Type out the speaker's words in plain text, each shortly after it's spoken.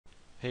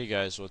Hey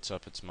guys, what's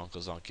up? It's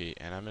munclesonkey,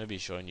 and I'm going to be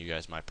showing you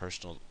guys my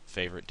personal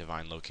favorite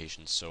divine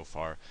locations so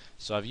far.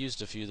 So I've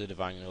used a few of the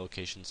divine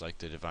locations like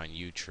the divine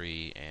yew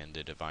tree and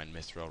the divine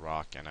mithril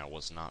rock, and I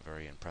was not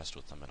very impressed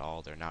with them at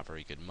all. They're not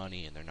very good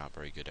money and they're not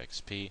very good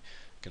XP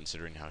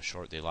considering how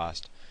short they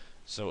last.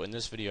 So in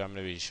this video I'm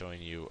going to be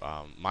showing you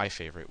my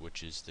favorite,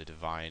 which is the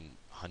divine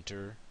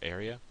hunter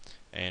area,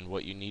 and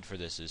what you need for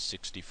this is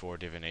 64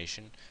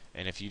 divination.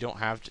 And if you don't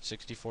have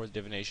 64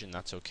 divination,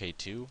 that's okay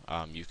too.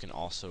 You can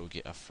also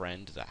get a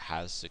friend that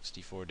has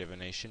 64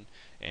 divination,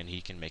 and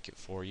he can make it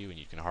for you, and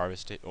you can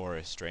harvest it, or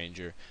a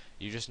stranger.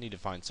 You just need to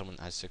find someone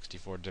that has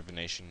 64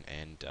 divination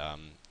and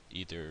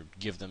either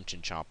give them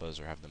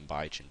chinchompas or have them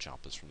buy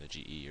chinchompas from the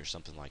GE or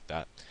something like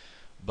that.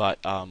 But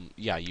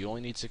yeah, you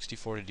only need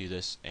 64 to do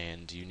this,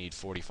 and you need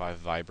 45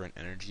 vibrant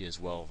energy as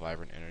well.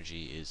 Vibrant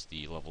energy is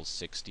the level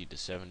 60 to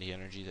 70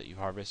 energy that you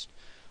harvest.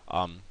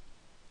 Um,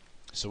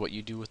 so what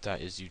you do with that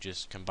is you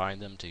just combine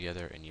them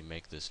together and you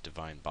make this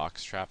divine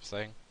box trap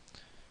thing.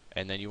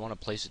 And then you want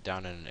to place it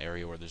down in an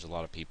area where there's a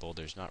lot of people.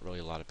 There's not really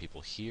a lot of people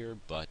here,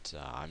 but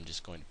I'm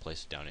just going to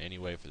place it down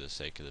anyway for the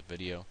sake of the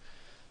video.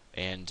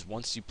 And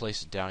once you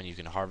place it down, you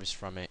can harvest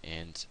from it,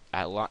 and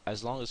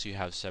as long as you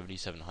have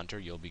 77 hunter,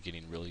 you'll be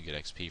getting really good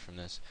XP from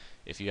this.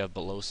 If you have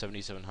below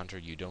 77 hunter,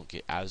 you don't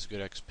get as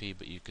good XP,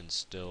 but you can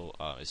still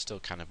it's still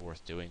kind of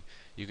worth doing.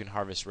 You can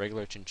harvest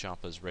regular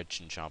chinchompas, red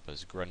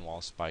chinchompas,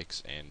 Grenwall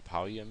spikes, and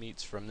palya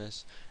meats from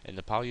this, and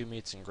the palya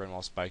meats and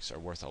Grenwall spikes are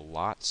worth a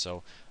lot.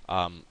 So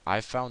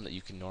I've found that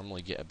you can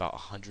normally get about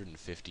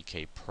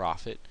 150k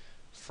profit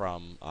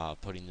from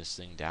putting this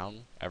thing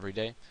down every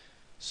day.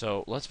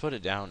 So let's put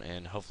it down,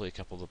 and hopefully a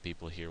couple of the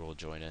people here will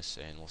join us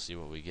and we'll see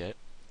what we get.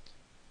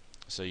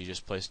 So you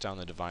just place down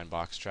the divine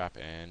box trap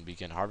and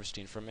begin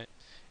harvesting from it,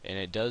 and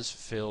it does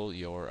fill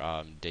your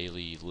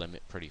daily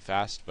limit pretty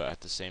fast, but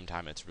at the same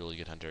time it's really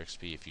good hunter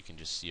XP. If you can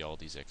just see all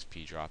these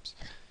XP drops,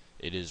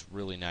 it is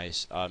really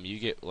nice. You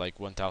get like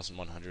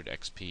 1100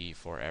 XP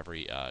for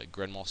every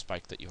Grenwall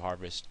spike that you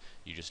harvest.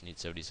 You just need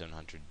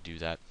 7700 to do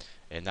that,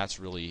 and that's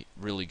really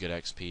good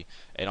XP.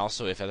 And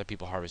also, if other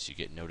people harvest, you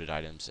get noted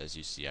items. As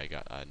you see, I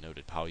got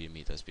noted palya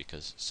meat. That's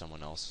because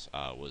someone else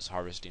was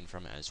harvesting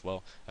from it as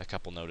well. A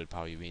couple noted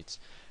palya meats,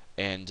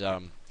 and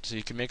so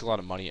you can make a lot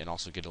of money and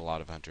also get a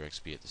lot of hunter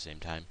XP at the same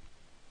time.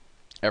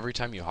 Every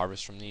time you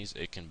harvest from these,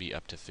 it can be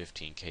up to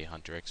 15k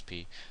hunter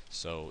XP,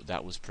 so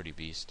that was pretty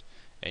beast.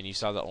 And you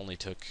saw that only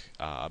took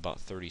about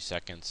 30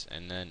 seconds,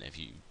 and then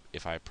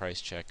if I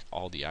price check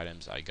all the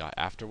items I got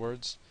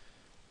afterwards,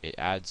 it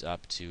adds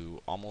up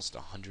to almost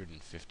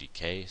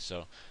 150k.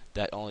 So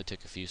that only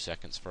took a few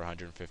seconds for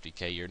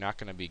 150k. You're not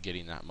going to be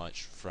getting that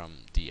much from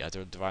the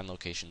other divine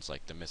locations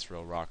like the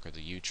mithril rock or the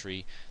yew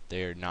tree.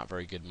 They're not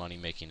very good money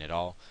making at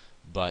all,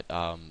 but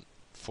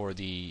for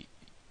the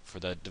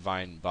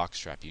divine box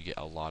trap, you get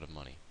a lot of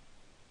money.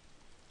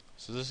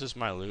 So this is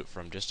my loot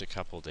from just a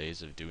couple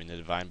days of doing the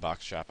divine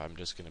box trap. I'm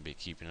just going to be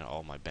keeping it all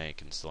in my bank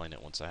and selling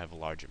it once I have a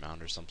large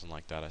amount or something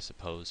like that, I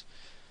suppose.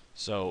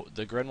 So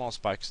the Grenwall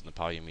spikes and the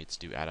palya meats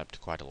do add up to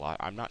quite a lot.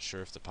 I'm not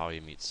sure if the palya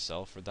meats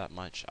sell for that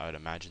much. I would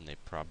imagine they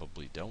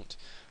probably don't.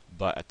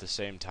 But at the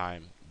same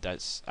time,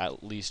 that's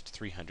at least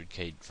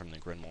 300k from the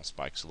Grenwall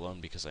spikes alone,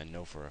 because I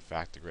know for a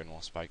fact the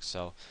Grenwall spikes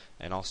sell,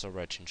 and also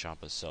red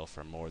chinchompas sell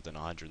for more than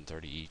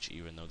 130 each,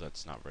 even though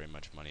that's not very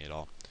much money at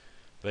all.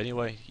 But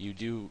anyway, you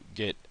do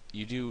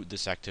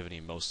this activity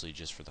mostly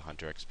just for the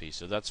hunter XP,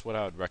 so that's what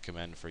I would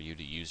recommend for you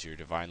to use your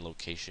divine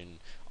location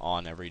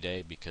on every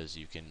day, because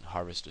you can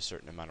harvest a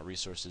certain amount of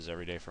resources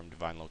every day from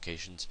divine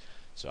locations.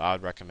 So I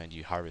would recommend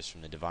you harvest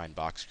from the divine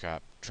box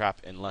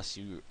trap unless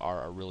you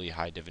are a really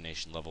high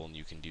divination level and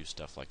you can do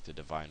stuff like the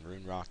divine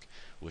rune rock,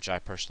 which I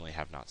personally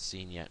have not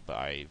seen yet, but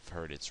I've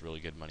heard it's really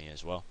good money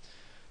as well.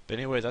 But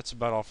anyway, that's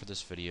about all for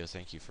this video.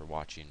 Thank you for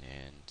watching,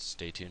 and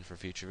stay tuned for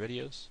future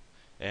videos.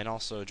 And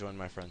also join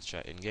my friends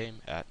chat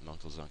in-game at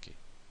munclesonkey.